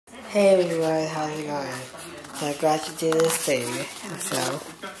Hey everyone, how's it going? So I'm glad to do this thing. So,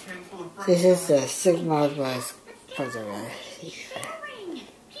 this is the Super Mario Bros. Puzzle.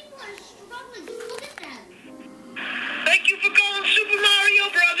 Thank you for calling Super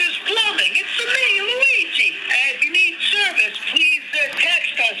Mario Brothers Plumbing. It's me, Luigi. If you need service, please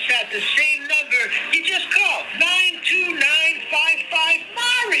text us at the same number you just called,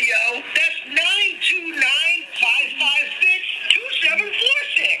 92955-MARIO. That's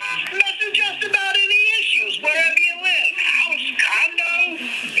 929-556-2746. Message us about any issues, wherever you live, house, condo,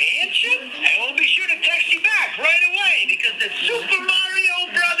 mansion, and we'll be sure to text you back right away, because at Super Mario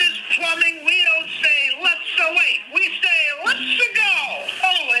Brothers Plumbing, we don't say let's wait, we say let's go.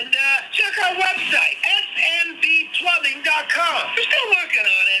 Oh, and check our website, smbplumbing.com. We're still working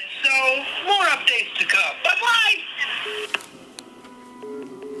on it, so more updates to come. Bye-bye.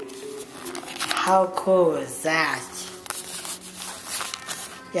 How cool is that?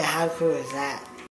 Yeah, how cool is that?